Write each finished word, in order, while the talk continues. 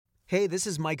Hey, this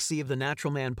is Mike C. of the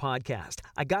Natural Man Podcast.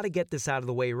 I got to get this out of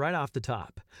the way right off the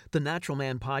top. The Natural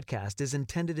Man Podcast is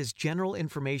intended as general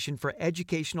information for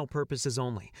educational purposes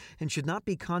only and should not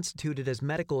be constituted as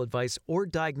medical advice or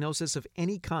diagnosis of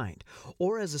any kind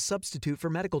or as a substitute for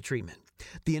medical treatment.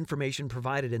 The information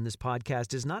provided in this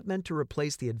podcast is not meant to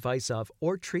replace the advice of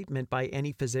or treatment by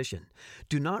any physician.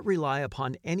 Do not rely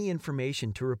upon any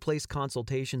information to replace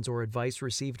consultations or advice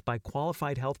received by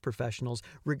qualified health professionals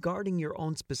regarding your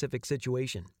own specific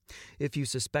situation. If you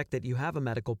suspect that you have a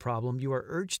medical problem, you are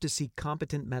urged to seek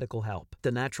competent medical help.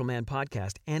 The Natural Man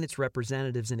Podcast and its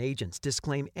representatives and agents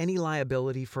disclaim any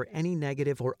liability for any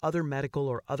negative or other medical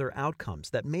or other outcomes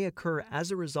that may occur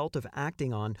as a result of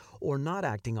acting on or not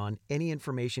acting on any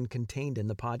information contained in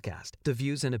the podcast. The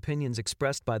views and opinions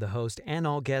expressed by the host and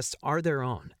all guests are their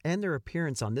own, and their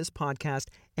appearance on this podcast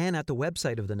and at the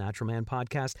website of the Natural Man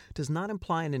Podcast does not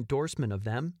imply an endorsement of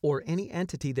them or any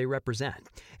entity they represent,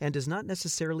 and does not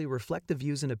necessarily reflect the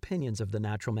views and opinions of the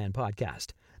Natural Man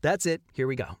Podcast. That's it. Here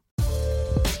we go.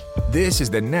 This is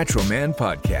the Natural Man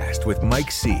Podcast with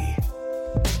Mike C.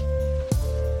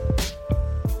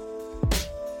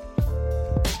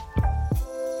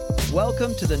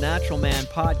 Welcome to the Natural Man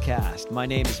Podcast. My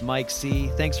name is Mike C.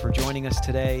 Thanks for joining us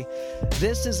today.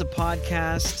 This is a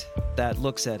podcast that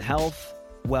looks at health,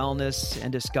 wellness,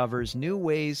 and discovers new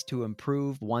ways to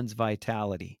improve one's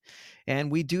vitality. And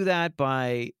we do that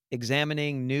by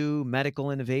examining new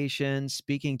medical innovations,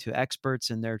 speaking to experts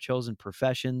in their chosen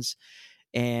professions.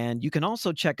 And you can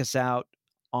also check us out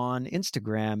on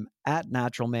Instagram at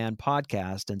Natural Man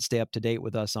Podcast and stay up to date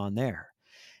with us on there.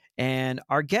 And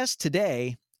our guest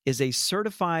today is a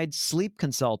certified sleep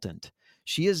consultant.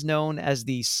 She is known as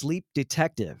the sleep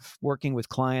detective, working with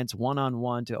clients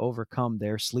one-on-one to overcome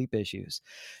their sleep issues.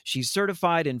 She's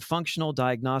certified in functional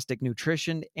diagnostic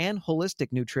nutrition and holistic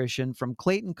nutrition from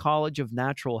Clayton College of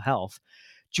Natural Health.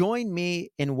 Join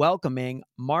me in welcoming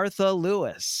Martha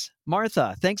Lewis.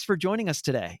 Martha, thanks for joining us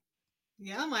today.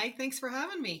 Yeah, Mike, thanks for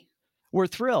having me. We're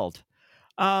thrilled.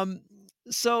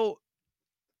 So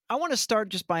I want to start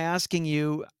just by asking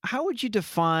you, how would you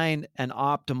define an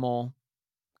optimal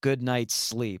good night's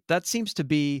sleep? That seems to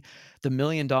be the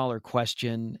million-dollar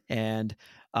question. And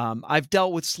I've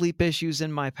dealt with sleep issues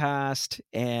in my past,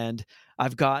 and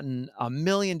I've gotten a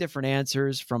million different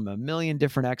answers from a million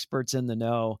different experts in the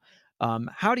know.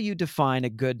 How do you define a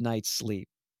good night's sleep?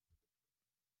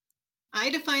 I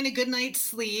define a good night's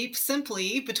sleep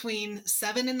simply between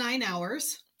 7 and 9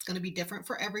 hours. It's going to be different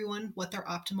for everyone what their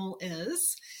optimal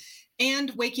is.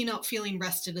 And waking up feeling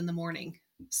rested in the morning.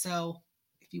 So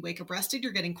if you wake up rested,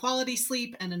 you're getting quality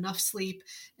sleep and enough sleep.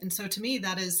 And so to me,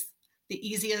 that is the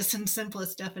easiest and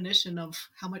simplest definition of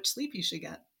how much sleep you should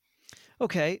get.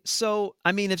 Okay. So,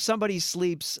 I mean, if somebody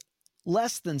sleeps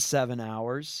less than 7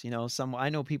 hours, I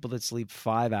know people that sleep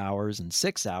 5 hours and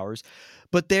 6 hours,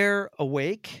 but they're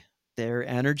awake, they're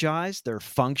energized, they're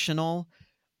functional.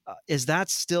 Is that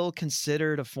still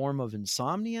considered a form of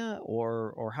insomnia,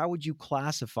 or how would you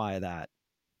classify that?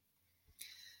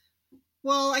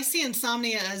 Well, I see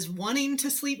insomnia as wanting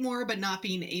to sleep more, but not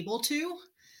being able to.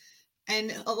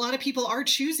 And a lot of people are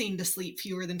choosing to sleep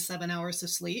fewer than 7 hours of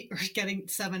sleep or getting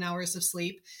 7 hours of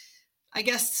sleep. I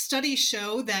guess studies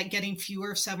show that getting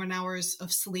fewer 7 hours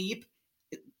of sleep,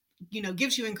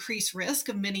 gives you increased risk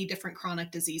of many different chronic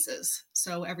diseases.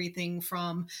 So everything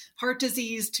from heart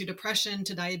disease to depression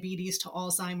to diabetes to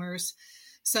Alzheimer's.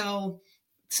 So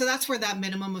that's where that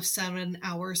minimum of 7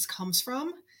 hours comes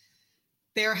from.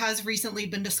 There has recently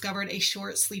been discovered a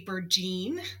short sleeper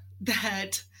gene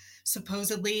that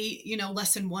supposedly,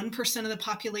 less than 1% of the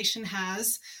population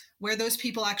has, where those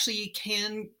people actually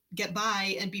can get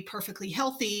by and be perfectly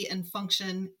healthy and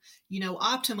function,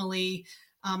 optimally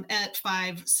at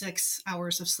 5-6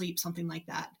 hours of sleep, something like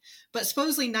that. But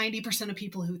supposedly 90% of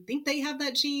people who think they have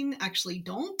that gene actually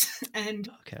don't and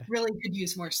really could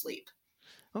use more sleep.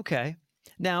 Okay.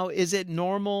 Now, is it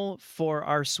normal for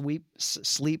our sleep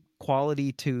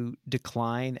quality to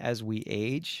decline as we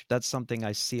age? That's something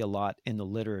I see a lot in the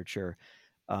literature.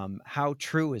 How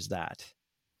true is that?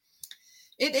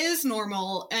 It is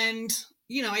normal. And,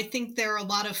 I think there are a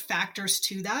lot of factors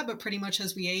to that, but pretty much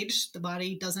as we age, the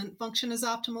body doesn't function as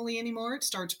optimally anymore. It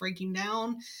starts breaking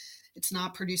down. It's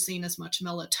not producing as much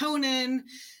melatonin.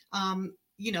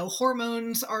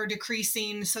 Hormones are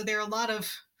decreasing. So there are a lot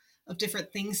of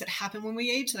different things that happen when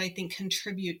we age that I think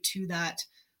contribute to that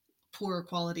poor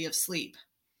quality of sleep.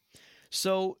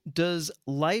 So does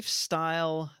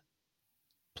lifestyle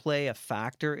play a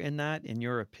factor in that, in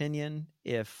your opinion?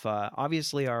 If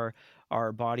obviously our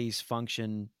body's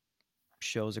function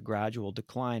shows a gradual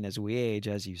decline as we age,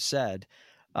 as you said,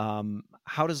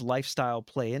 How does lifestyle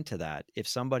play into that? If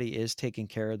somebody is taking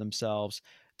care of themselves,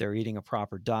 they're eating a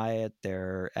proper diet,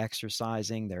 they're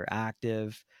exercising, they're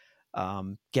active,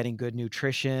 getting good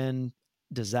nutrition,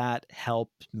 does that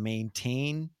help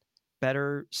maintain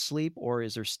better sleep, or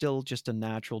is there still just a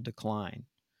natural decline?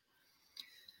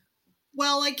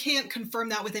 Well, I can't confirm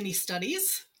that with any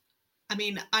studies. I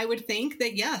mean, I would think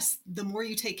that yes, the more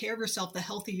you take care of yourself, the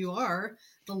healthier you are,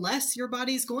 the less your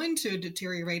body's going to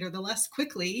deteriorate or the less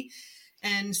quickly.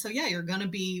 And so, yeah, you're going to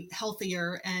be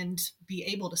healthier and be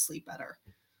able to sleep better.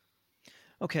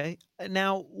 Okay.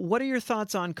 Now, what are your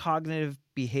thoughts on cognitive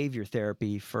behavior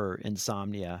therapy for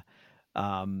insomnia?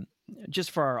 Um,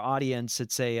 just for our audience,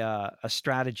 it's a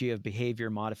strategy of behavior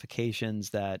modifications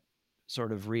that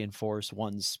sort of reinforce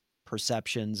one's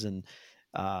perceptions and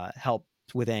help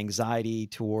with anxiety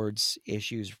towards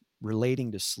issues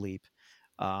relating to sleep.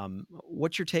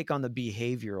 What's your take on the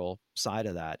behavioral side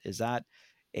of that? Is that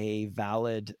a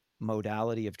valid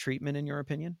modality of treatment, in your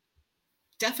opinion?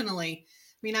 Definitely.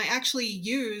 I mean, I actually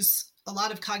use a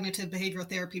lot of cognitive behavioral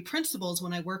therapy principles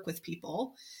when I work with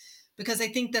people because I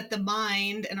think that the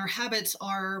mind and our habits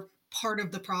are part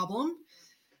of the problem.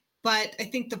 But I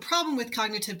think the problem with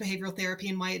cognitive behavioral therapy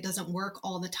and why it doesn't work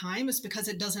all the time is because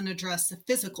it doesn't address the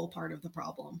physical part of the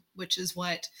problem, which is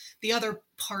what the other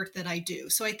part that I do.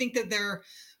 So I think that they're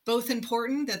both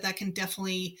important, that can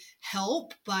definitely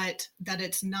help, but that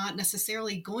it's not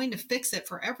necessarily going to fix it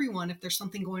for everyone if there's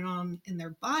something going on in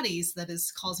their bodies that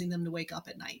is causing them to wake up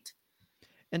at night.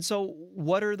 And so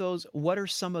what are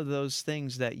some of those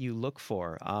things that you look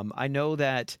for? I know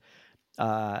that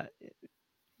uh,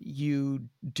 you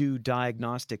do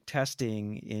diagnostic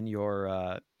testing in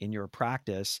your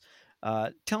practice.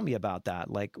 Tell me about that.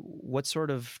 Like, what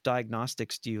sort of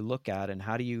diagnostics do you look at, and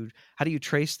how do you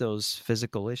trace those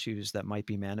physical issues that might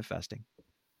be manifesting?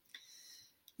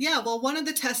 Yeah, well, one of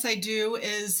the tests I do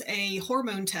is a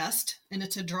hormone test, and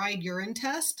it's a dried urine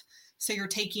test. So you're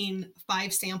taking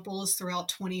 5 samples throughout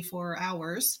 24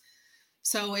 hours.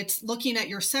 So it's looking at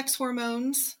your sex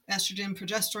hormones, estrogen,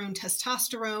 progesterone,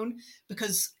 testosterone,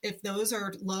 because if those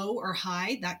are low or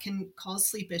high, that can cause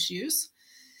sleep issues.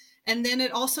 And then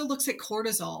it also looks at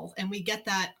cortisol, and we get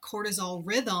that cortisol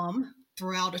rhythm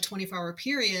throughout a 24-hour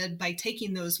period by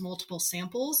taking those multiple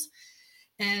samples.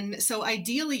 And so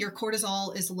ideally, your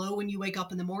cortisol is low when you wake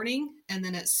up in the morning, and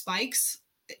then it spikes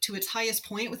to its highest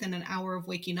point within an hour of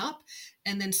waking up,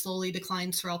 and then slowly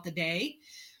declines throughout the day.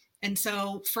 And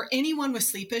so, for anyone with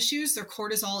sleep issues, their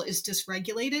cortisol is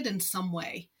dysregulated in some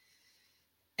way.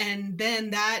 And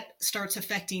then that starts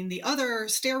affecting the other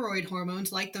steroid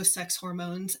hormones, like those sex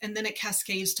hormones, and then it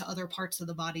cascades to other parts of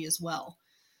the body as well.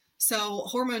 So,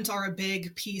 hormones are a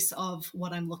big piece of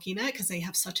what I'm looking at because they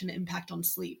have such an impact on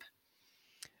sleep.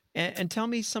 And tell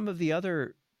me some of the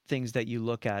other things that you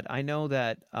look at. I know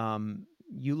that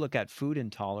you look at food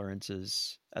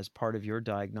intolerances as part of your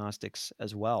diagnostics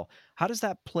as well. How does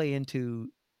that play into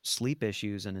sleep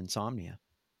issues and insomnia?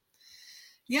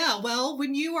 Yeah, well,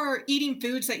 when you are eating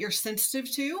foods that you're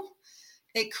sensitive to,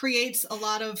 it creates a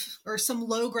lot of or some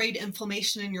low grade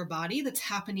inflammation in your body that's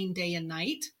happening day and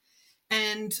night.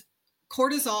 And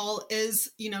cortisol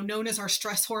is, known as our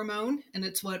stress hormone, and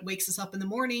it's what wakes us up in the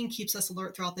morning, keeps us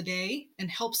alert throughout the day,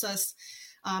 and helps us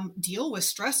deal with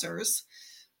stressors.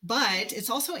 But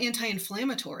it's also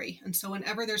anti-inflammatory, and so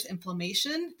whenever there's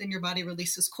inflammation, then your body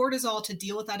releases cortisol to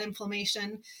deal with that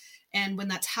inflammation. And when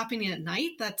that's happening at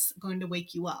night, that's going to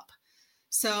wake you up.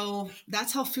 So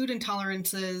that's how food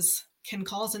intolerances can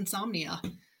cause insomnia.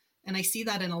 And I see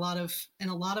that in a lot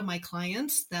of my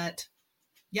clients that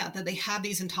that they have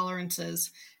these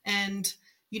intolerances. And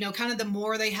kind of the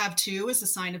more they have too is a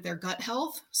sign of their gut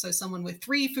health. So someone with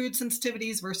 3 food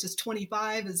sensitivities versus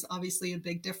 25 is obviously a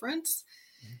big difference.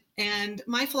 And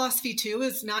my philosophy too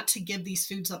is not to give these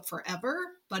foods up forever,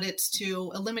 but it's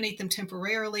to eliminate them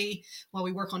temporarily while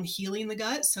we work on healing the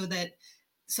gut so that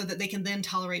they can then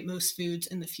tolerate most foods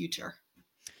in the future.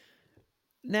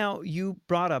 Now, you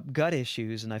brought up gut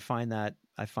issues, and I find that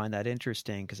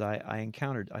interesting because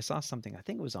I saw something, I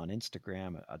think it was on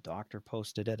Instagram, a doctor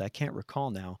posted it. I can't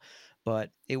recall now,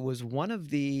 but it was one of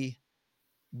the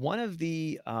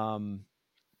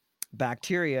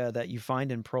bacteria that you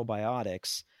find in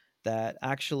probiotics that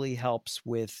actually helps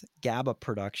with GABA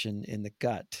production in the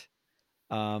gut.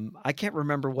 I can't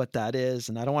remember what that is,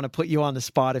 and I don't want to put you on the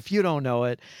spot if you don't know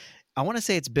it. I want to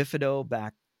say it's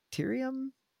bifidobacterium,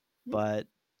 but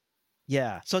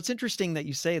yeah. So it's interesting that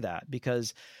you say that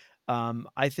because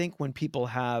I think when people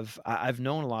I've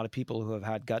known a lot of people who have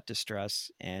had gut distress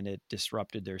and it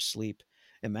disrupted their sleep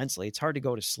immensely. It's hard to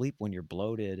go to sleep when you're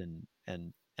bloated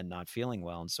and not feeling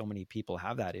well, and so many people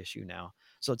have that issue now.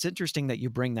 So it's interesting that you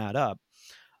bring that up.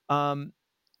 Um,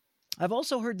 I've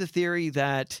also heard the theory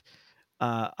that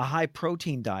a high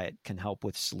protein diet can help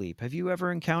with sleep. Have you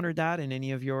ever encountered that in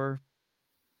any of your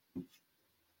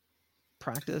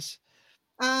practice?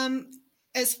 Um,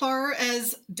 as far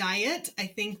as diet, I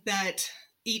think that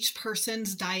each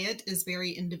person's diet is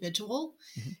very individual.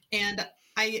 Mhm. And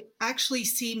I actually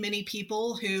see many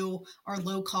people who are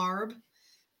low carb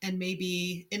and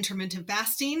maybe intermittent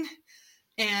fasting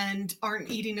and aren't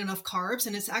eating enough carbs.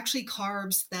 And it's actually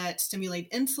carbs that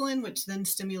stimulate insulin, which then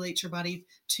stimulates your body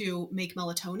to make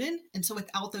melatonin. And so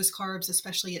without those carbs,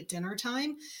 especially at dinner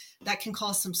time, that can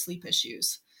cause some sleep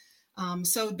issues.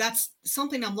 So that's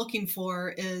something I'm looking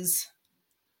for is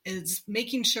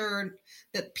making sure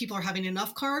that people are having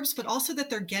enough carbs, but also that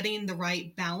they're getting the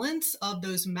right balance of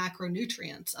those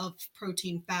macronutrients of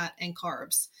protein, fat, and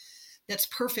carbs. That's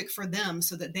perfect for them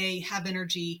so that they have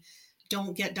energy,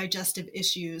 don't get digestive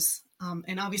issues,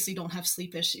 and obviously don't have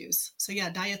sleep issues. So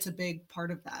yeah, diet's a big part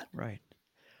of that. Right.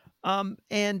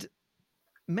 And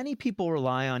many people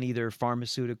rely on either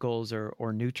pharmaceuticals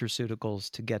or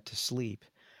nutraceuticals to get to sleep.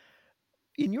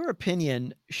 In your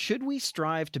opinion, should we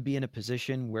strive to be in a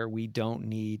position where we don't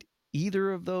need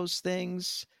either of those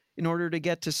things in order to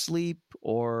get to sleep?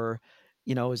 Or,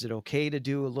 is it okay to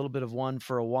do a little bit of one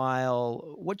for a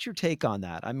while? What's your take on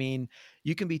that? I mean,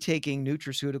 you can be taking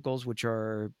nutraceuticals, which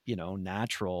are,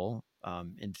 natural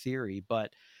in theory,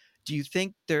 but do you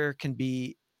think there can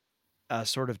be a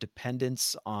sort of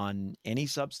dependence on any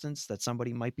substance that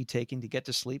somebody might be taking to get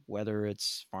to sleep, whether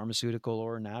it's pharmaceutical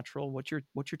or natural? What's your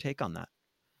take on that?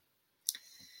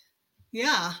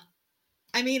 Yeah.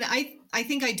 I mean, I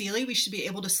think ideally we should be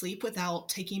able to sleep without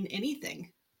taking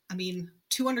anything. I mean,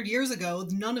 200 years ago,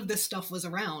 none of this stuff was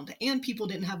around and people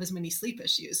didn't have as many sleep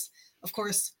issues. Of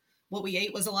course, what we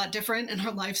ate was a lot different and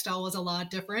our lifestyle was a lot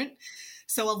different.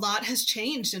 So a lot has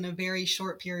changed in a very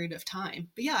short period of time.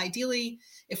 But yeah, ideally,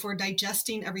 if we're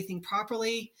digesting everything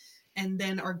properly and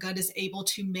then our gut is able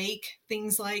to make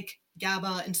things like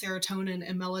GABA and serotonin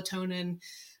and melatonin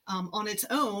on its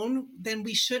own, then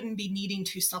we shouldn't be needing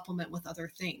to supplement with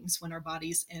other things when our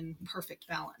body's in perfect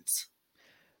balance.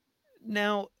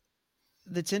 Now,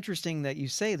 that's interesting that you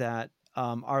say that.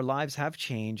 Our lives have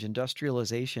changed.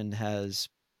 Industrialization has,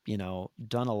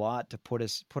 done a lot to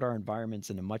put our environments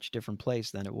in a much different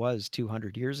place than it was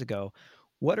 200 years ago.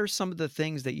 What are some of the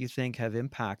things that you think have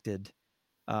impacted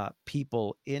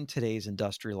people in today's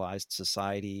industrialized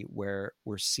society where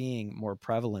we're seeing more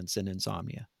prevalence in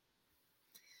insomnia?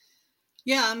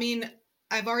 Yeah, I mean,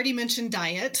 I've already mentioned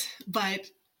diet, but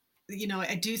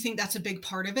I do think that's a big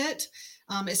part of it.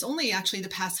 It's only actually the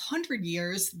past 100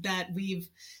 years that we've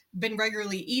been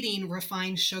regularly eating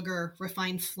refined sugar,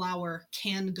 refined flour,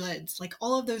 canned goods. Like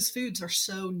all of those foods are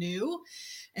so new.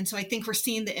 And so I think we're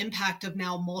seeing the impact of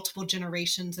now multiple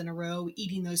generations in a row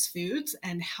eating those foods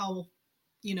and how,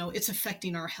 it's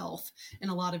affecting our health in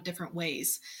a lot of different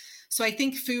ways. So I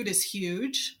think food is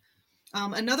huge.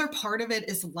 Another part of it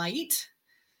is light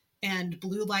and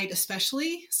blue light,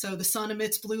 especially. So the sun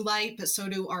emits blue light, but so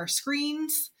do our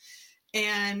screens.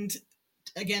 And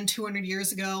again, 200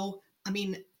 years ago, I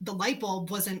mean, the light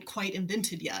bulb wasn't quite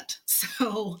invented yet.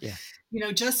 So,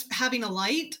 Yeah. just having a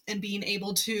light and being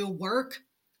able to work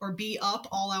or be up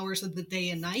all hours of the day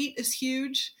and night is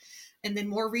huge. And then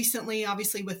more recently,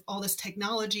 obviously, with all this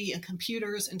technology and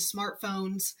computers and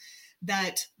smartphones,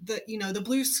 that the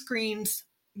blue screens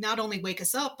not only wake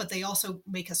us up, but they also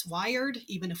make us wired,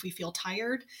 even if we feel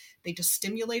tired. They just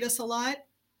stimulate us a lot.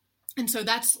 And so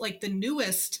that's like the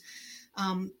newest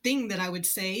thing that I would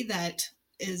say that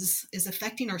is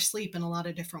affecting our sleep in a lot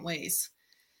of different ways.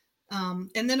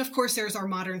 And then, of course, there's our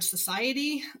modern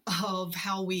society of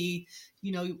how we,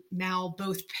 now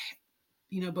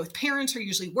both parents are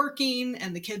usually working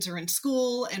and the kids are in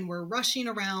school and we're rushing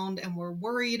around and we're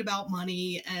worried about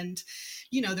money. And,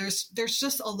 there's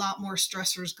just a lot more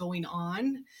stressors going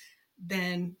on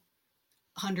than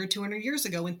 100, 200 years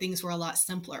ago when things were a lot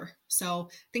simpler. So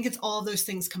I think it's all those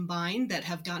things combined that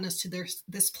have gotten us to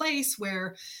this place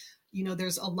where,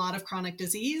 there's a lot of chronic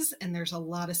disease and there's a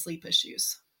lot of sleep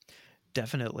issues.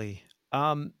 Definitely.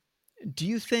 Do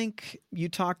you think you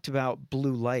talked about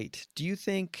blue light? Do you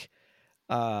think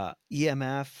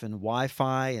EMF and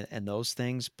Wi-Fi and those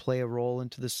things play a role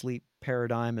into the sleep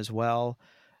paradigm as well?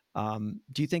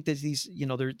 Do you think that these,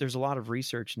 there's a lot of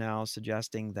research now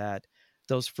suggesting that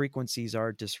those frequencies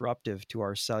are disruptive to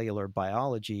our cellular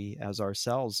biology as our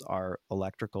cells are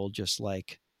electrical, just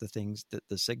like the things that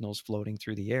the signals floating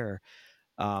through the air.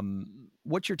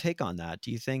 What's your take on that?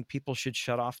 Do you think people should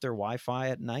shut off their Wi-Fi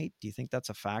at night? Do you think that's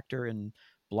a factor in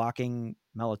blocking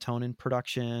melatonin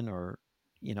production or?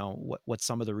 what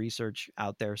some of the research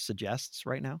out there suggests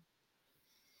right now?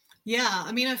 Yeah,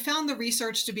 I mean, I've found the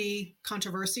research to be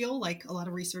controversial, like a lot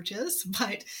of research is,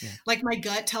 but Yeah. like my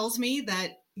gut tells me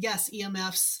that yes,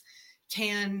 EMFs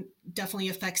can definitely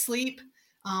affect sleep.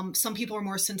 Some people are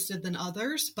more sensitive than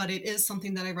others, but it is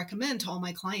something that I recommend to all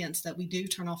my clients that we do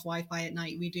turn off Wi-Fi at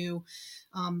night. We do,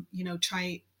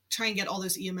 try and get all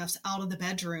those EMFs out of the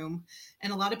bedroom,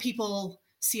 and a lot of people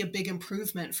see a big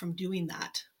improvement from doing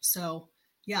that. So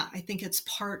yeah, I think it's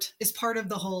part of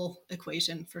the whole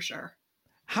equation for sure.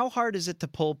 How hard is it to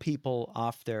pull people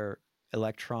off their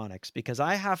electronics? Because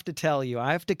I have to tell you,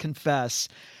 I have to confess,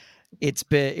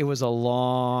 it was a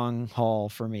long haul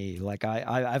for me. Like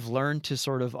I've learned to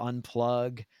sort of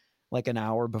unplug like an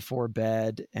hour before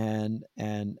bed, and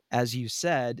as you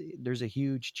said, there's a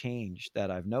huge change that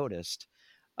I've noticed.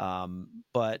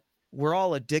 But we're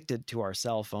all addicted to our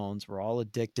cell phones. We're all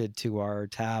addicted to our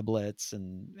tablets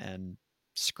and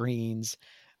screens,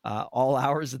 all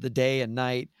hours of the day and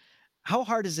night. How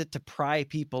hard is it to pry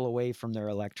people away from their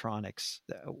electronics,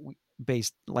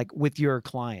 based like with your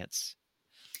clients?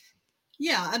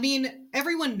 Yeah, I mean,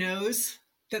 everyone knows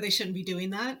that they shouldn't be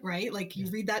doing that, right? Like you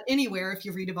Yeah. read that anywhere if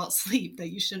you read about sleep, that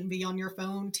you shouldn't be on your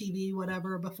phone, TV,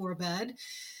 whatever before bed.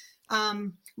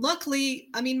 Luckily,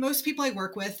 I mean, most people I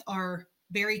work with are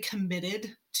very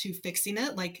committed to fixing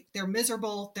it. Like they're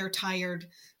miserable, they're tired,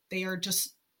 they are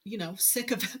just,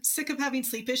 sick of sick of having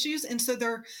sleep issues, and so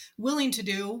they're willing to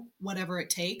do whatever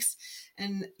it takes.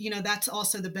 And that's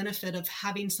also the benefit of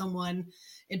having someone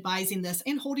advising this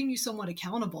and holding you somewhat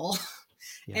accountable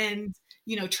Yeah. and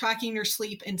tracking your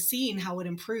sleep and seeing how it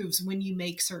improves when you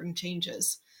make certain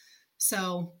changes.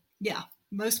 So yeah,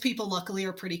 most people luckily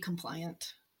are pretty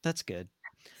compliant. That's good.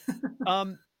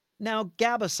 Um, Now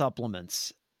GABA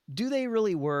supplements, do they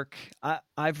really work?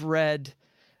 I've read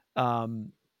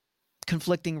um,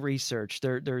 conflicting research.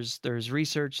 There's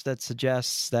research that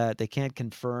suggests that they can't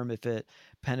confirm if it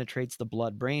penetrates the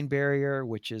blood-brain barrier,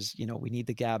 which is, we need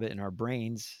the GABA in our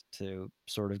brains to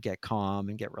sort of get calm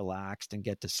and get relaxed and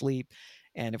get to sleep.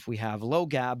 And if we have low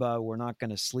GABA, we're not going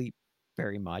to sleep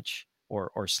very much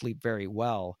or sleep very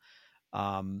well.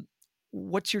 Um,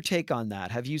 what's your take on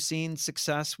that? Have you seen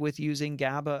success with using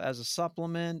GABA as a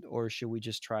supplement, or should we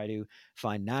just try to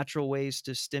find natural ways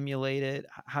to stimulate it?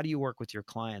 How do you work with your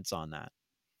clients on that?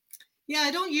 Yeah,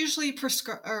 I don't usually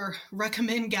prescribe or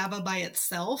recommend GABA by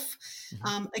itself.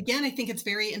 Mhm. Again, I think it's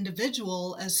very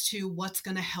individual as to what's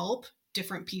going to help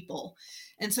different people.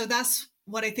 And so that's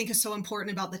what I think is so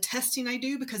important about the testing I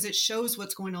do, because it shows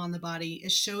what's going on in the body.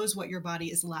 It shows what your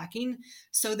body is lacking.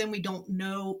 So then we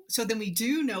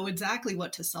do know exactly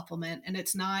what to supplement. And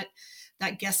it's not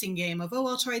that guessing game of, oh,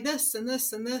 I'll try this and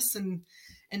this and this and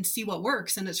see what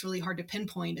works. And it's really hard to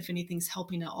pinpoint if anything's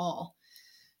helping at all.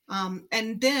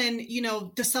 And then,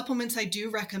 the supplements I do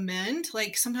recommend,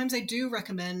 like sometimes I do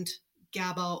recommend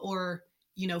GABA or,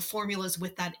 formulas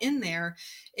with that in there.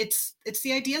 It's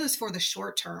the idea that's for the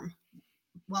short term.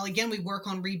 While again, we work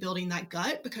on rebuilding that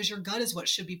gut, because your gut is what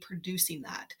should be producing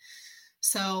that.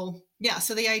 So yeah,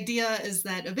 so the idea is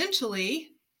that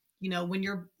eventually, when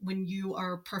you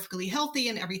are perfectly healthy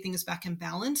and everything is back in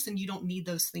balance, and you don't need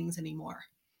those things anymore.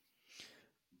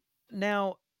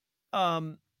 Now,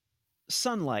 um,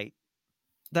 sunlight.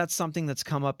 That's something that's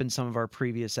come up in some of our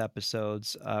previous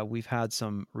episodes. We've had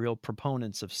some real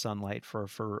proponents of sunlight for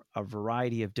a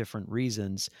variety of different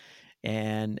reasons,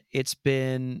 and it's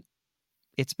been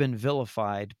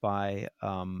vilified by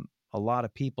a lot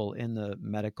of people in the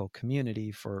medical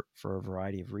community for a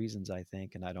variety of reasons, I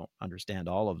think, and I don't understand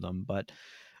all of them. But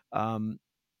um,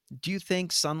 do you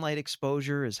think sunlight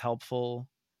exposure is helpful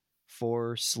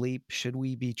for sleep? Should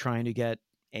we be trying to get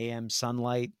AM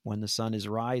sunlight when the sun is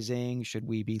rising? Should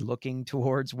we be looking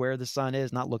towards where the sun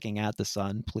is? Not looking at the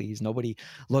sun, please. Nobody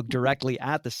look directly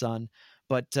at the sun.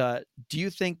 But do you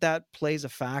think that plays a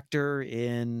factor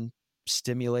in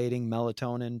stimulating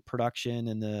melatonin production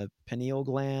in the pineal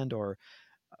gland? Or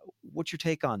what's your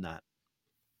take on that?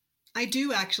 I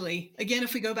do actually. Again,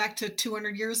 if we go back to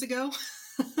 200 years ago,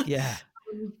 Yeah.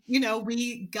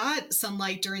 we got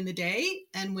sunlight during the day,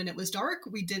 and when it was dark,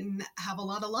 we didn't have a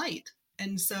lot of light.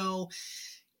 And so,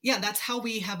 yeah, that's how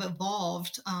we have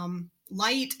evolved.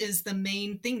 Light is the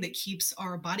main thing that keeps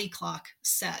our body clock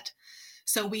set.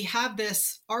 So we have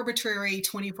this arbitrary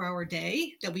 24-hour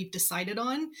day that we've decided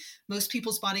on. Most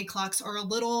people's body clocks are a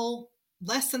little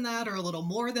less than that or a little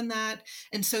more than that.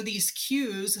 And so these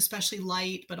cues, especially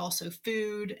light, but also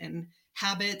food and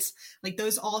habits, like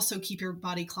those also keep your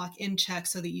body clock in check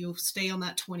so that you stay on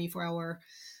that 24-hour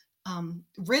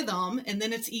rhythm. And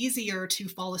then it's easier to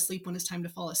fall asleep when it's time to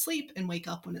fall asleep and wake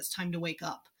up when it's time to wake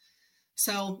up.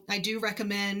 So I do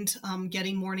recommend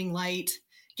getting morning light.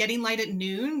 Getting light at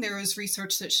noon, there is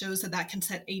research that shows that that can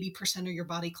set 80% of your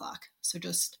body clock. So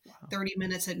just Wow. 30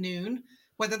 minutes at noon,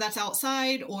 whether that's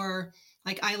outside or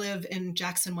like I live in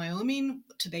Jackson, Wyoming.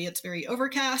 Today it's very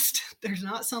overcast. There's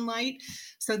not sunlight.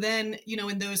 So then,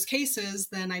 in those cases,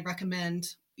 then I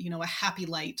recommend, a happy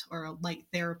light or a light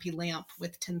therapy lamp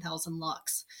with 10,000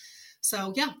 lux.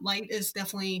 So yeah, light is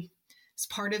definitely it's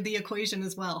part of the equation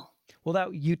as well. Well,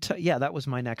 that was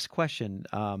my next question.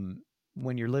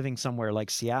 When you're living somewhere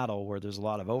like Seattle, where there's a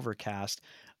lot of overcast,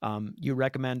 you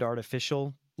recommend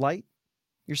artificial light,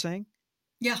 you're saying?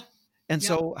 Yeah. And Yep.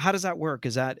 so how does that work?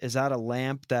 Is that a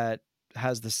lamp that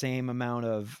has the same amount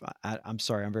of, I'm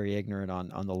sorry, I'm very ignorant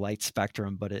on the light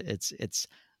spectrum, but it's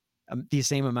the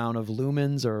same amount of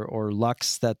lumens or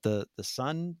lux that the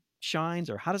sun shines,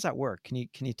 or how does that work? Can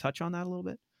you touch on that a little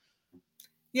bit?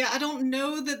 Yeah, I don't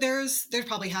know that there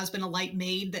probably has been a light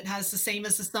made that has the same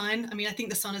as the sun. I mean, I think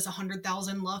the sun is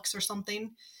 100,000 lux or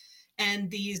something, and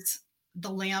the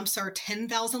lamps are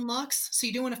 10,000 lux. So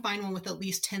you do want to find one with at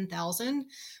least 10,000.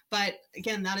 But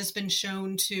again, that has been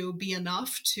shown to be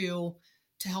enough to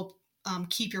help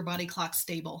keep your body clock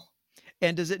stable.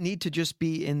 And does it need to just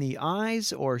be in the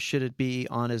eyes, or should it be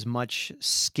on as much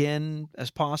skin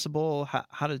as possible?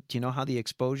 Do you know how the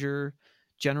exposure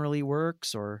generally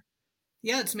works, or?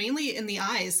 Yeah, it's mainly in the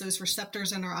eyes, those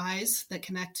receptors in our eyes that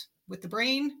connect with the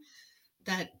brain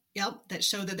that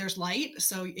show that there's light.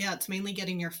 So yeah, it's mainly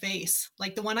getting your face.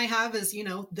 Like the one I have is,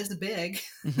 this big.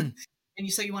 Mm-hmm.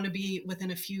 And so you want to be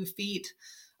within a few feet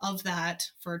of that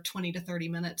for 20 to 30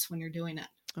 minutes when you're doing it.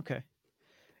 Okay.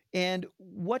 And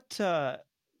what are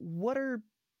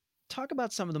talk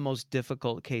about some of the most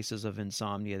difficult cases of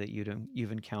insomnia that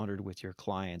you've encountered with your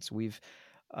clients. We've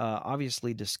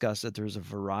obviously discussed that there's a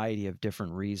variety of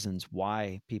different reasons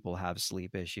why people have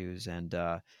sleep issues, and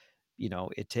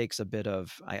it takes a bit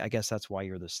of. I guess that's why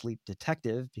you're the sleep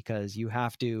detective, because you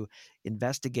have to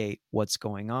investigate what's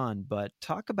going on. But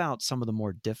talk about some of the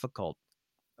more difficult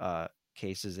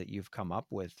cases that you've come up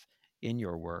with in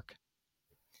your work.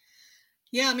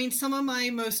 Yeah, I mean, some of my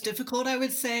most difficult, I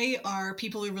would say, are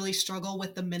people who really struggle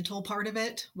with the mental part of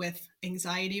it, with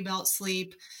anxiety about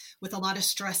sleep, with a lot of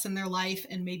stress in their life,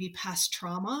 and maybe past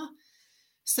trauma.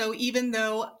 So even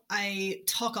though I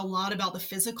talk a lot about the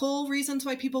physical reasons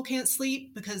why people can't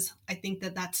sleep, because I think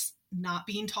that that's not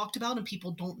being talked about and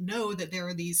people don't know that there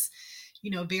are these,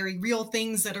 very real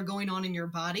things that are going on in your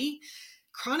body,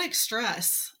 chronic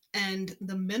stress and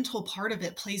the mental part of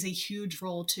it plays a huge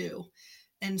role too.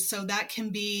 And so that can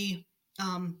be,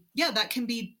 that can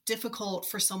be difficult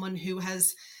for someone who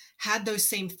has had those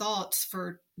same thoughts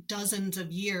for dozens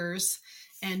of years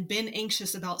and been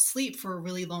anxious about sleep for a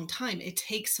really long time. It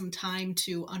takes some time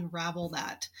to unravel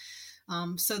that.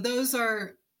 So those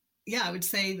are, I would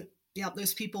say,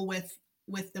 those people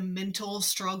with the mental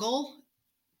struggle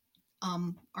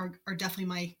are definitely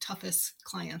my toughest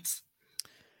clients.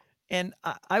 And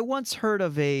I once heard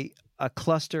of a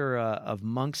cluster of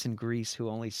monks in Greece who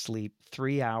only sleep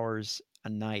 3 hours a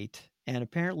night, and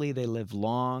apparently they live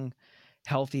long,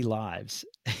 healthy lives.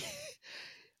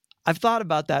 I've thought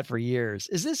about that for years.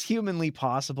 Is this humanly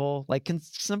possible? Like, can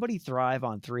somebody thrive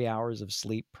on 3 hours of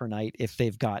sleep per night if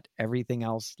they've got everything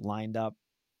else lined up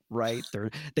right?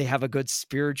 They have a good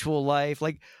spiritual life.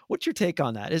 Like, what's your take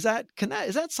on that? Is that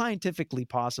scientifically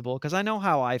possible? Because I know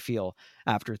how I feel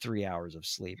after 3 hours of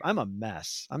sleep. I'm a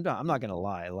mess. I'm not gonna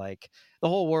lie. Like, the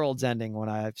whole world's ending when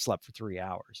I've slept for 3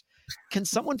 hours. Can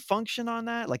someone function on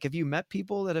that? Like, have you met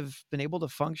people that have been able to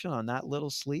function on that little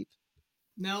sleep?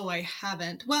 No, I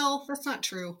haven't. Well, that's not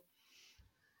true.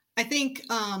 I think,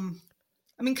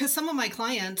 because some of my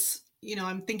clients,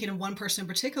 I'm thinking of one person in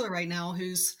particular right now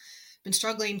who's been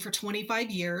struggling for 25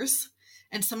 years.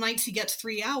 And some nights he gets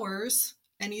 3 hours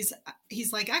and he's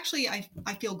like, actually,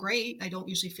 I feel great. I don't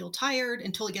usually feel tired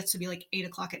until it gets to be like 8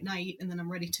 o'clock at night. And then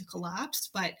I'm ready to collapse.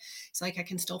 But it's like, I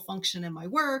can still function in my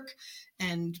work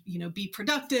and, be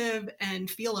productive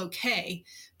and feel okay.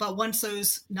 But once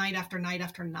those night after night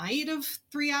after night of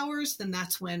 3 hours, then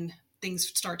that's when things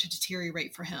start to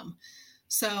deteriorate for him.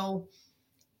 So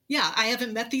yeah, I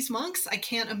haven't met these monks. I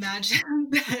can't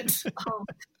imagine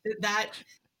that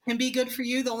can be good for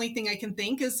you. The only thing I can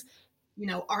think is,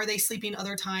 are they sleeping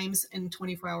other times in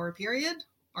 24-hour period?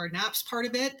 Are naps part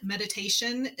of it?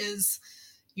 Meditation is,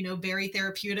 very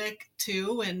therapeutic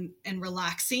too and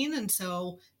relaxing. And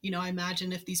so, I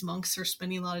imagine if these monks are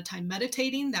spending a lot of time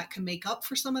meditating, that can make up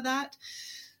for some of that.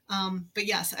 But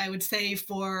yes, I would say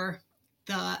for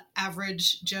the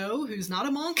average Joe who's not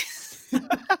a monk,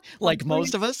 Like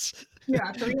most of us?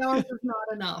 yeah, 3 hours is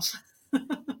not enough.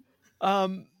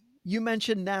 You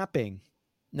mentioned napping.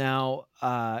 Now,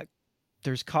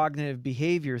 there's cognitive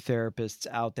behavior therapists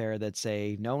out there that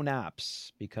say no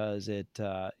naps because it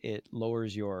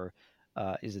lowers your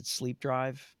is it sleep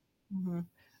drive? Mhm.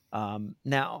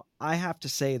 Now, I have to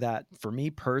say that for me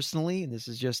personally, and this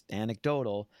is just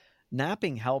anecdotal,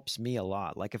 napping helps me a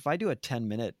lot. Like if I do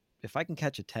if I can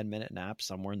catch a 10-minute nap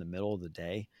somewhere in the middle of the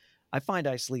day, I find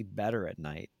I sleep better at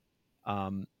night.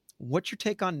 Um, what's your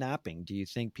take on napping? Do you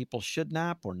think people should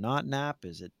nap or not nap?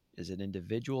 Is it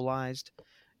individualized?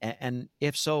 And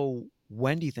if so,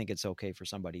 when do you think it's okay for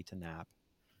somebody to nap?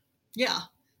 Yeah. I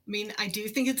mean, I do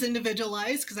think it's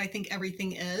individualized because I think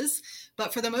everything is.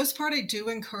 But for the most part, I do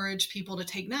encourage people to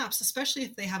take naps, especially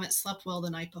if they haven't slept well the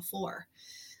night before.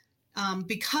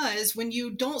 Because when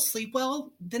you don't sleep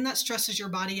well, then that stresses your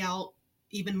body out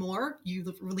even more.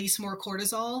 You release more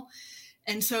cortisol.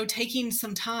 And so taking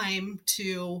some time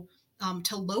to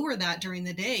lower that during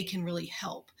the day can really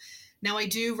help. Now, I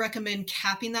do recommend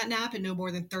capping that nap at no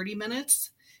more than 30 minutes.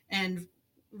 And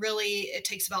really, it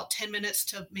takes about 10 minutes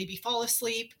to maybe fall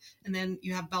asleep. And then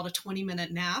you have about a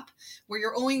 20-minute nap where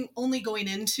you're only going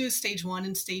into stage 1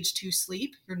 and stage 2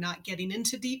 sleep. You're not getting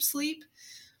into deep sleep.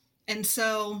 And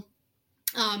so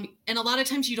and a lot of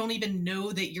times you don't even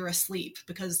know that you're asleep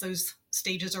because those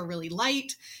stages are really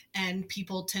light, and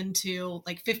people tend to,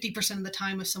 like 50% of the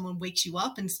time, if someone wakes you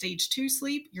up in stage 2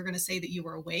 sleep, you're going to say that you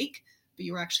were awake, but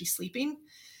you were actually sleeping.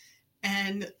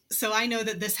 And so I know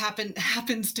that this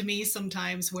happens to me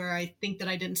sometimes where I think that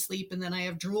I didn't sleep and then I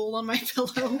have drool on my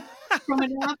pillow from a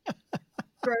nap.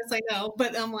 Gross, I know,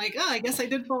 but I'm like, oh, I guess I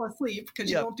did fall asleep because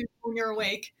you Yep. don't do it when you're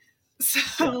awake.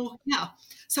 Yeah. So yeah,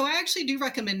 so I actually do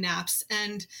recommend naps,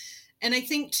 and I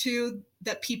think too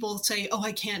that people say, oh,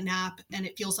 I can't nap, and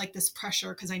it feels like this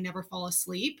pressure because I never fall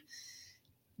asleep.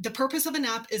 The purpose of a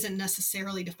nap isn't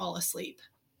necessarily to fall asleep.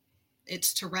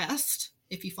 It's to rest.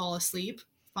 If you fall asleep,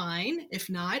 fine. If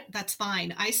not, that's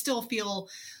fine. I still feel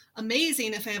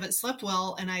amazing if I haven't slept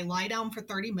well and I lie down for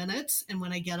 30 minutes. And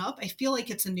when I get up, I feel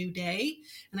like it's a new day.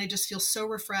 And I just feel so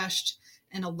refreshed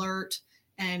and alert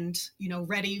and,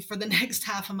 ready for the next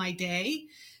half of my day.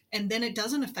 And then it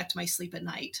doesn't affect my sleep at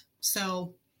night.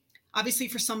 So obviously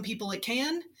for some people it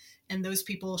can, and those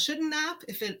people shouldn't nap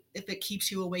if it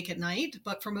keeps you awake at night.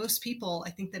 But for most people, I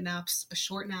think that a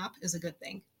short nap is a good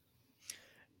thing.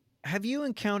 Have you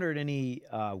encountered any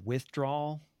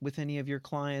withdrawal with any of your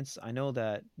clients? I know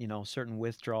that, certain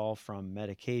withdrawal from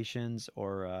medications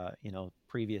or,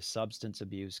 previous substance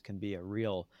abuse can be a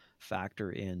real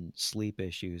factor in sleep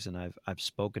issues. And I've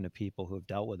spoken to people who have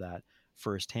dealt with that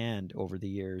firsthand over the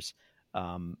years.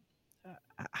 Um,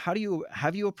 have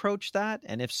you approached that?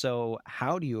 And if so,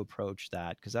 how do you approach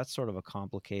that? Because that's sort of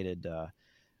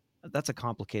that's a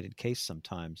complicated case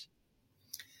sometimes.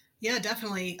 Yeah,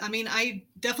 definitely. I mean, I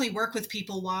definitely work with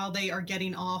people while they are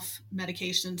getting off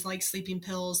medications like sleeping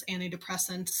pills,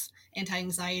 antidepressants, anti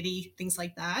anxiety, things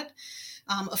like that.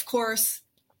 Of course,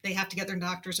 they have to get their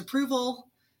doctor's approval.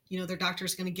 Their doctor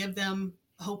is going to give them,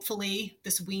 hopefully,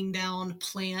 this wean down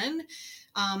plan.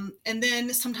 And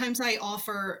then sometimes I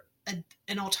offer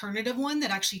an alternative one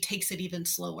that actually takes it even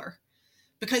slower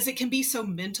because it can be so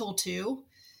mental too.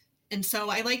 And so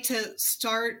I like to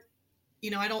start,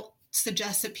 I don't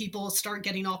suggest that people start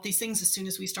getting off these things as soon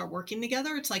as we start working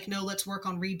together. It's like, no, let's work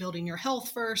on rebuilding your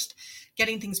health first,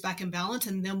 getting things back in balance,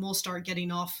 and then we'll start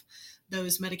getting off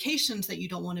those medications that you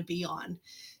don't want to be on.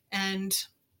 And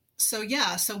so,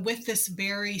 yeah, so with this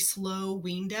very slow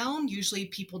wean down, usually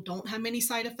people don't have many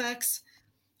side effects.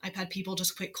 I've had people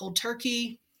just quit cold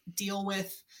turkey, deal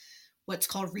with what's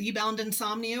called rebound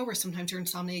insomnia, where sometimes your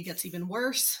insomnia gets even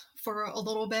worse for a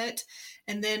little bit,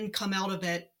 and then come out of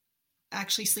it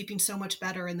actually sleeping so much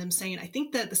better, and them saying, I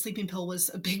think that the sleeping pill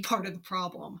was a big part of the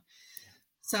problem.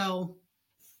 So,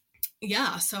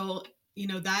 yeah, so,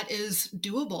 that is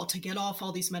doable to get off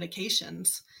all these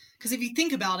medications. Because if you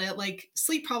think about it, like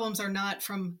sleep problems are not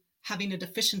from having a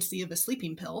deficiency of a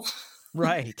sleeping pill.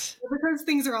 Right. Because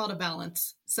things are out of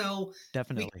balance. So we can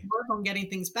Definitely. work on getting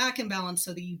things back in balance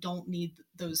so that you don't need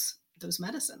those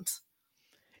medicines.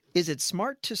 Is it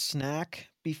smart to snack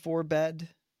before bed?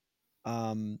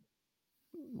 Um,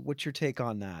 what's your take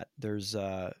on that?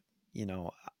 You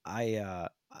know, I uh,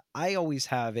 I always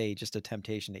have a just a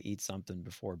temptation to eat something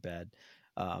before bed.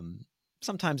 Um,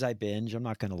 sometimes I binge. I'm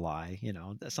not going to lie.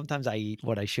 Sometimes I eat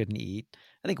what I shouldn't eat.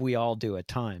 I think we all do at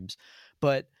times.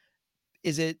 But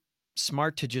is it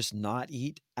smart to just not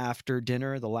eat after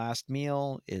dinner, the last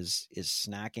meal? Is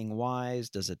snacking wise?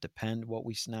 Does it depend what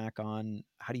we snack on?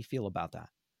 How do you feel about that?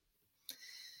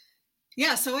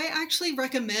 Yeah, so I actually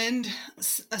recommend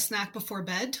a snack before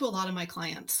bed to a lot of my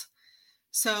clients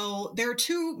So there are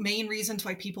two main reasons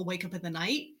why people wake up in the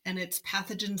night, and it's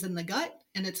pathogens in the gut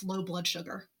and it's low blood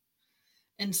sugar.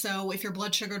 And so if your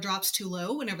blood sugar drops too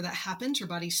low, whenever that happens, your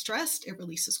body's stressed, it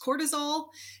releases cortisol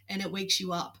and it wakes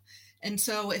you up. And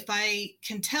so if I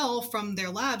can tell from their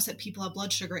labs that people have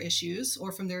blood sugar issues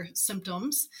or from their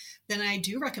symptoms, then I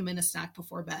do recommend a snack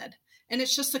before bed. And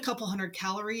it's just a couple hundred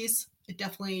calories. It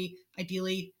definitely,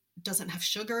 ideally, doesn't have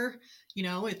sugar.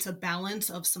 It's a balance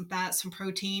of some fat, some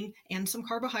protein, and some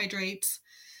carbohydrates.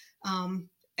 And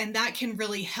that can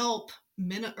really help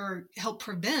help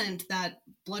prevent that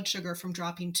blood sugar from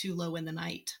dropping too low in the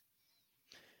night.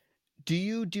 Do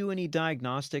you do any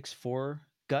diagnostics for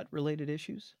gut-related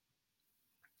issues?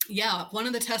 Yeah, one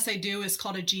of the tests I do is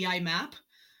called a GI map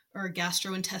or a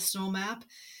gastrointestinal map,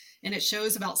 and it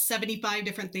shows about 75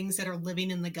 different things that are living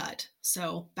in the gut.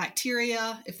 So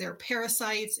bacteria, if there are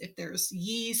parasites, if there's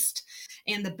yeast,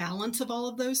 and the balance of all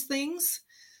of those things.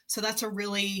 So that's a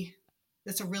really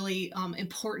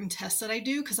important test that I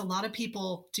do, because a lot of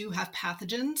people do have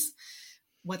pathogens,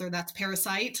 whether that's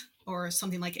parasite or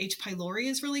something like H. pylori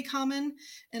is really common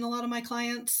in a lot of my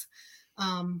clients.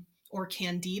 Or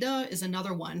candida is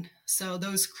another one. So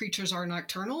those creatures are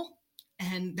nocturnal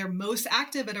and they're most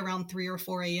active at around 3 or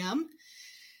 4 a.m.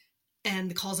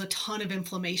 and cause a ton of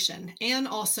inflammation and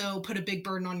also put a big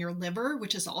burden on your liver,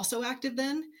 which is also active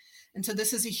then. And so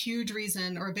this is a huge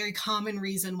reason, or a very common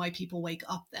reason, why people wake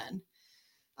up then.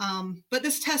 But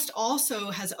this test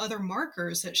also has other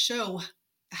markers that show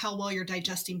how well you're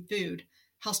digesting food,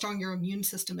 how strong your immune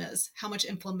system is, how much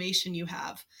inflammation you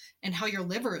have, and how your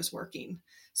liver is working.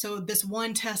 So this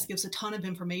one test gives a ton of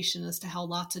information as to how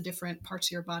lots of different parts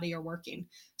of your body are working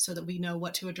so that we know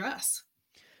what to address.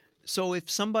 So if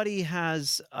somebody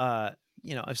has,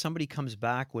 if somebody comes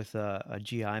back with a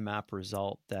GI map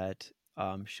result that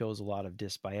shows a lot of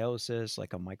dysbiosis,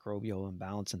 like a microbial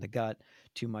imbalance in the gut,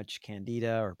 too much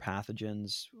candida or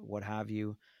pathogens, what have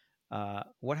you,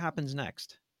 what happens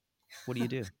next? What do you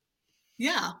do?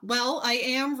 Yeah, well, I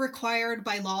am required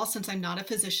by law, since I'm not a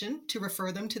physician, to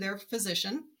refer them to their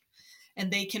physician, and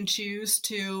they can choose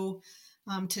to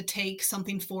take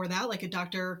something for that, like a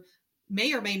doctor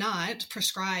may or may not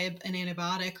prescribe an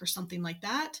antibiotic or something like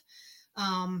that.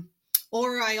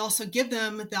 Or I also give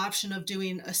them the option of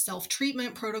doing a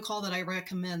self-treatment protocol that I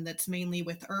recommend that's mainly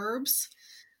with herbs.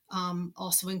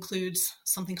 Also includes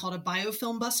something called a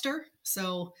biofilm buster.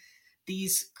 So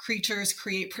these creatures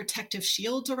create protective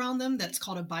shields around them. That's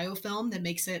called a biofilm that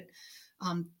makes it,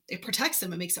 it protects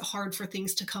them. It makes it hard for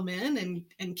things to come in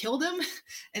and kill them.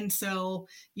 And so,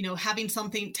 taking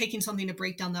something to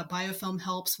break down that biofilm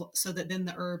helps, so that then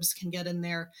the herbs can get in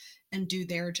there and do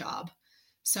their job.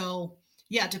 So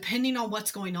yeah, depending on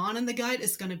what's going on in the gut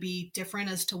is going to be different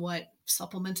as to what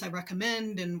supplements I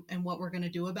recommend and what we're going to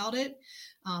do about it.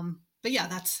 But yeah,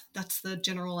 that's the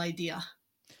general idea.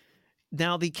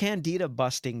 Now, the candida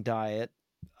busting diet,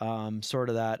 sort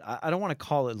of that, I don't want to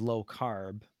call it low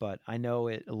carb, but I know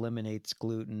it eliminates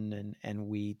gluten and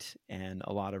wheat and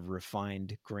a lot of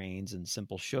refined grains and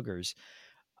simple sugars.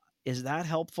 Is that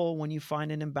helpful when you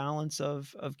find an imbalance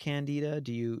of candida?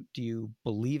 Do you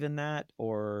believe in that,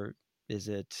 or is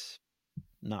it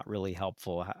not really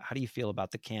helpful? How do you feel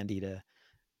about the candida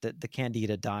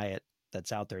diet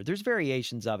that's out there? There's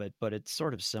variations of it, but it's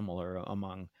sort of similar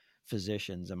among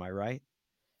physicians. Am I right?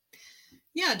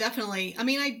 Yeah, definitely. I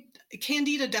mean,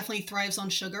 candida definitely thrives on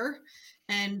sugar,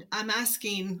 and I'm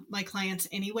asking my clients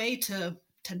anyway to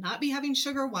not be having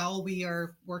sugar while we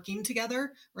are working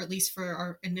together, or at least for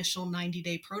our initial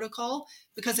 90-day protocol,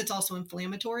 because it's also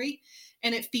inflammatory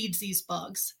and it feeds these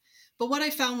bugs. But what I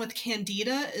found with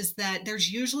candida is that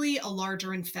there's usually a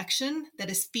larger infection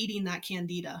that is feeding that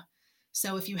candida.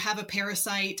 So if you have a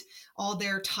parasite, all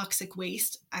their toxic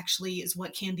waste actually is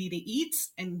what candida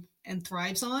eats and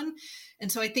thrives on.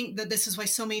 And so I think that this is why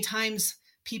so many times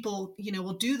people,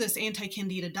 will do this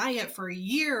anti-candida diet for a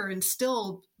year and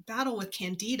still battle with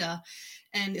candida.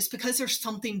 And it's because there's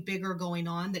something bigger going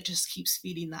on that just keeps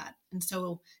feeding that. And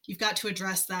so you've got to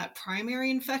address that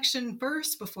primary infection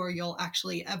first before you'll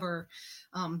actually ever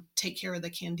take care of the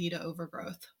candida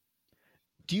overgrowth.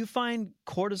 Do you find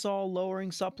cortisol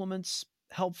lowering supplements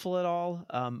helpful at all?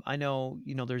 I know,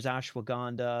 there's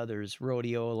ashwagandha, there's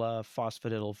rhodiola,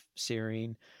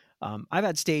 phosphatidylserine. I've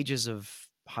had stages of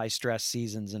high stress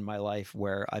seasons in my life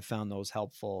where I found those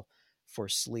helpful for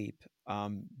sleep.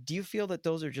 Do you feel that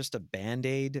those are just a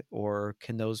band-aid, or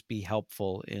can those be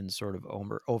helpful in sort of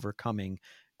overcoming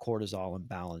cortisol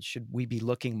imbalance? Should we be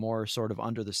looking more sort of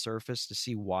under the surface to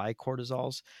see why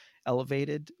cortisol's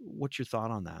elevated? What's your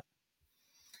thought on that?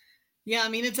 Yeah, I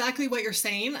mean, exactly what you're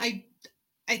saying.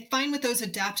 I I find with those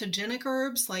adaptogenic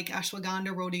herbs like ashwagandha,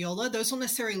 rhodiola, those don't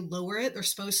necessarily lower it. They're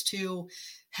supposed to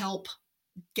help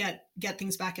get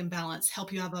things back in balance,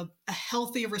 help you have a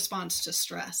healthy response to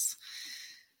stress.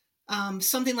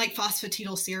 Something like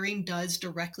phosphatidylserine does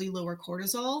directly lower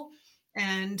cortisol,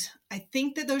 and I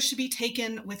think that those should be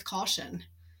taken with caution.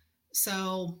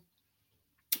 So,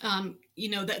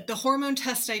 the hormone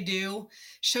test I do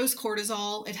shows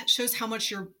cortisol. It shows how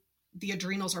much the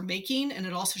adrenals are making, and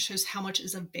it also shows how much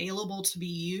is available to be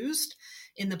used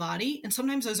in the body. And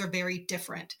sometimes those are very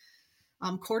different.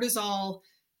 Cortisol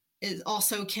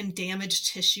also can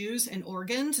damage tissues and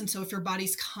organs. And so if your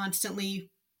body's constantly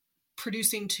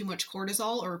producing too much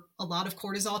cortisol or a lot of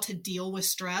cortisol to deal with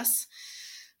stress,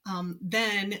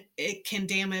 then it can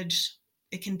damage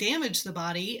the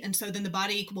body. And so then the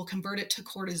body will convert it to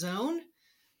cortisone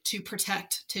to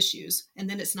protect tissues, and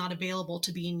then it's not available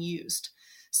to being used.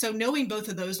 So knowing both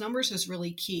of those numbers is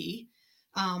really key.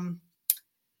 I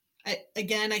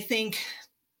think,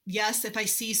 yes, if I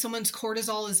see someone's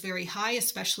cortisol is very high,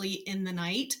 especially in the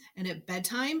night and at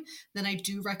bedtime, then I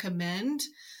do recommend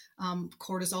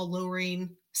cortisol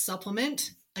lowering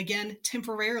supplement, again,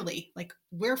 temporarily. Like,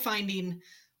 we're finding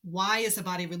why is the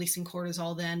body releasing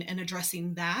cortisol then and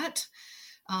addressing that,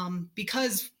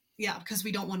 because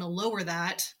we don't want to lower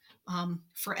that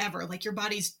forever. Like, your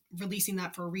body's releasing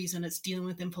that for a reason. It's dealing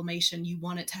with inflammation. You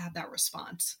want it to have that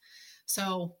response.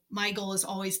 So my goal is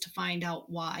always to find out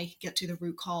why, get to the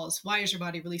root cause. Why is your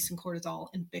body releasing cortisol,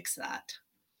 and fix that.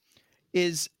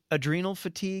 Is adrenal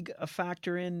fatigue a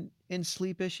factor in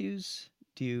sleep issues?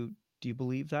 Do you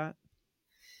believe that?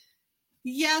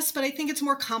 Yes, but I think it's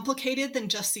more complicated than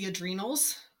just the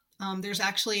adrenals. There's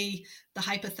actually the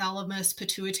hypothalamus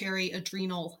pituitary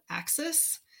adrenal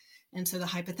axis. And so the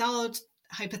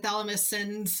hypothalamus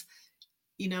sends,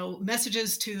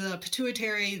 messages to the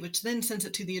pituitary, which then sends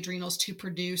it to the adrenals to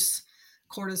produce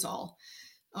cortisol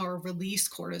or release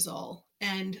cortisol.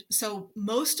 And so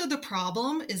most of the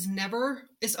problem is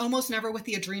almost never with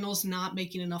the adrenals not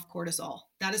making enough cortisol.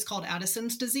 That is called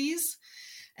Addison's disease.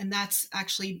 And that's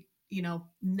actually,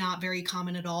 not very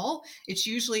common at all. It's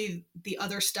usually the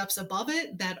other steps above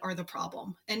it that are the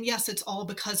problem. And yes, it's all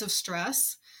because of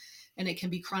stress. And it can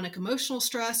be chronic emotional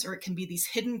stress, or it can be these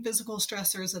hidden physical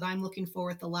stressors that I'm looking for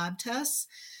with the lab tests.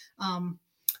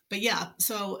 But yeah,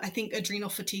 so I think adrenal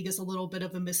fatigue is a little bit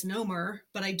of a misnomer,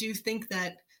 but I do think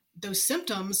that those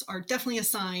symptoms are definitely a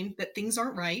sign that things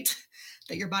aren't right,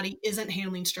 that your body isn't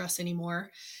handling stress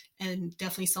anymore, and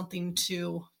definitely something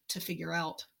to figure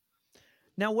out.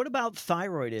 Now, what about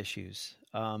thyroid issues?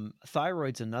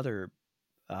 Thyroid's another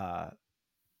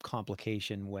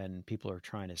complication when people are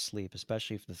trying to sleep,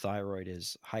 especially if the thyroid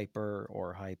is hyper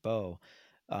or hypo.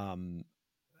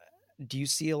 Do you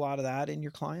see a lot of that in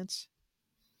your clients?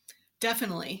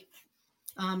 Definitely.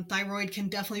 Thyroid can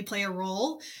definitely play a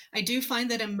role. I do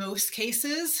find that in most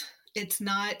cases, it's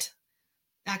not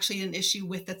actually an issue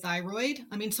with the thyroid.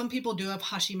 I mean, some people do have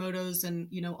Hashimoto's and,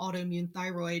 autoimmune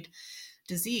thyroid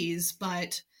disease,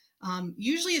 but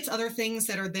usually it's other things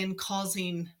that are then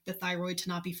causing the thyroid to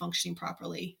not be functioning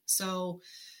properly. So,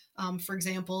 for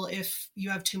example, if you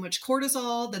have too much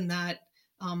cortisol, then that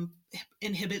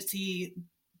inhibits the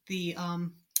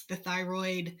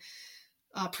thyroid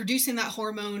producing that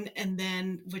hormone, and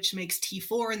then which makes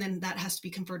T4, and then that has to be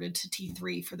converted to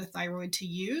T3 for the thyroid to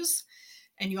use.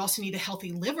 And you also need a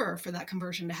healthy liver for that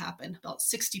conversion to happen. About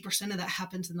 60% of that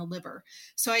happens in the liver.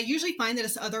 So I usually find that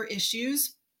it's other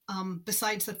issues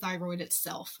besides the thyroid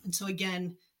itself. And so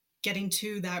again, getting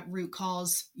to that root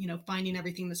cause, finding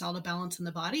everything that's out of balance in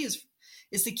the body is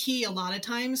the key a lot of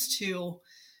times to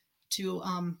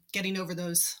getting over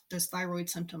those thyroid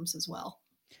symptoms as well.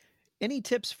 Any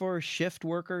tips for shift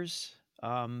workers?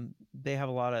 They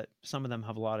have some of them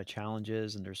have a lot of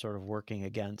challenges, and they're sort of working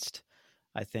against,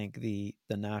 I think, the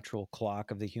natural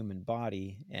clock of the human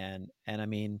body. And I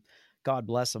mean, God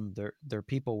bless them. They're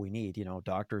people we need,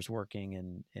 doctors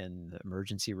working in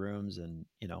emergency rooms, and,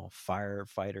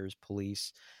 firefighters,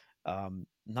 police.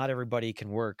 Not everybody can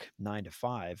work 9 to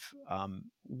 5.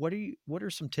 What are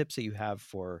some tips that you have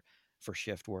for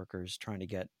shift workers trying to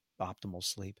get optimal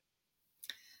sleep?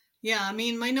 Yeah, I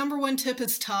mean, my number one tip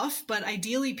is tough, but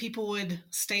ideally people would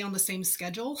stay on the same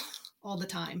schedule all the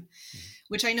time,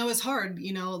 which I know is hard.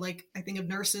 Like, I think of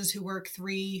nurses who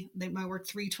they might work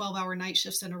 3 12-hour night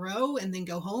shifts in a row and then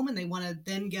go home, and they want to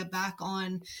then get back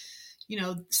on,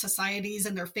 societies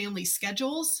and their family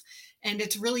schedules. And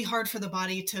it's really hard for the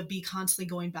body to be constantly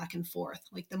going back and forth.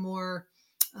 Like, the more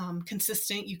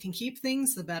consistent you can keep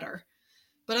things, the better.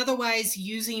 But otherwise,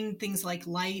 using things like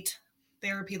light,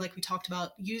 therapy, like we talked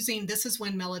about, this is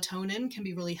when melatonin can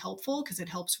be really helpful because it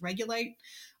helps regulate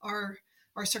our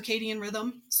circadian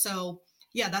rhythm. So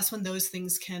yeah, that's when those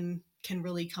things can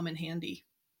really come in handy.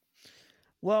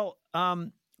 Well,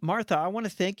 Martha, I want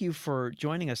to thank you for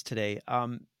joining us today.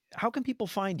 How can people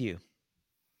find you?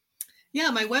 Yeah,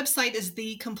 my website is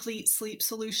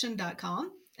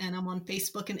thecompletesleepsolution.com, and I'm on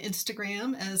Facebook and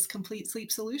Instagram as Complete Sleep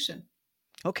Solution.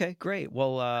 Okay, great.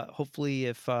 Well, hopefully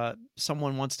if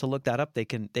someone wants to look that up, they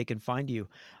can find you.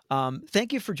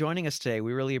 Thank you for joining us today.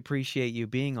 We really appreciate you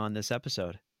being on this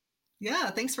episode. Yeah,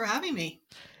 thanks for having me.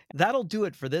 That'll do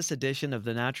it for this edition of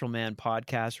the Natural Man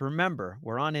Podcast. Remember,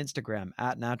 we're on Instagram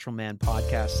at Natural Man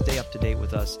Podcast. Stay up to date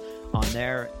with us on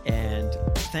there. And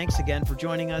thanks again for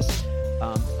joining us.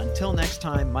 Until next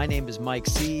time, my name is Mike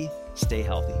C. Stay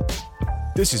healthy.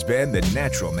 This has been the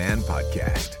Natural Man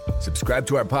Podcast. Subscribe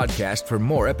to our podcast for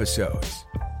more episodes.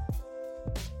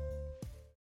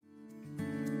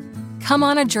 Come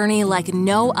on a journey like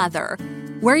no other,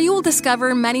 where you will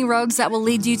discover many roads that will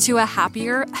lead you to a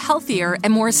happier, healthier,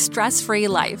 and more stress-free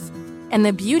life. And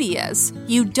the beauty is,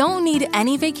 you don't need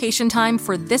any vacation time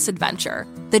for this adventure.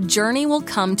 The journey will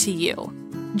come to you.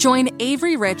 Join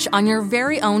Avery Rich on your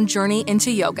very own journey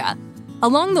into yoga.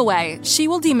 Along the way, she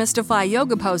will demystify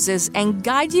yoga poses and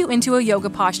guide you into a yoga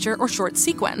posture or short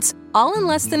sequence, all in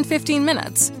less than 15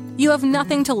 minutes. You have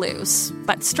nothing to lose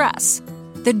but stress.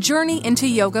 The Journey into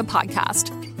Yoga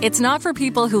podcast. It's not for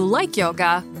people who like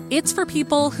yoga, it's for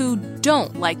people who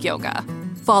don't like yoga.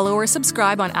 Follow or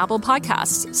subscribe on Apple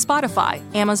Podcasts, Spotify,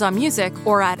 Amazon Music,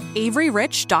 or at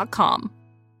averyrich.com.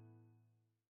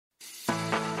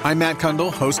 I'm Matt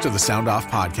Kundle, host of the Sound Off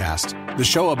Podcast, the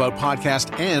show about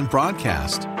podcast and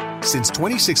broadcast. Since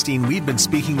 2016, we've been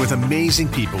speaking with amazing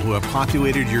people who have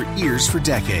populated your ears for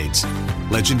decades.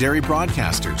 Legendary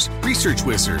broadcasters, research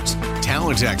wizards,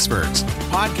 talent experts,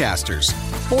 podcasters,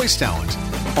 voice talent.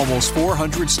 Almost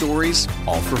 400 stories,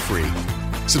 all for free.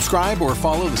 Subscribe or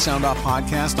follow the Sound Off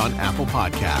Podcast on Apple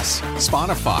Podcasts,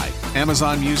 Spotify,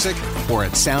 Amazon Music, or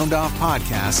at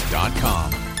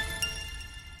soundoffpodcast.com.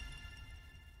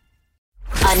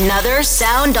 Another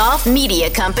Sound Off Media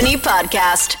Company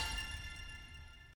podcast.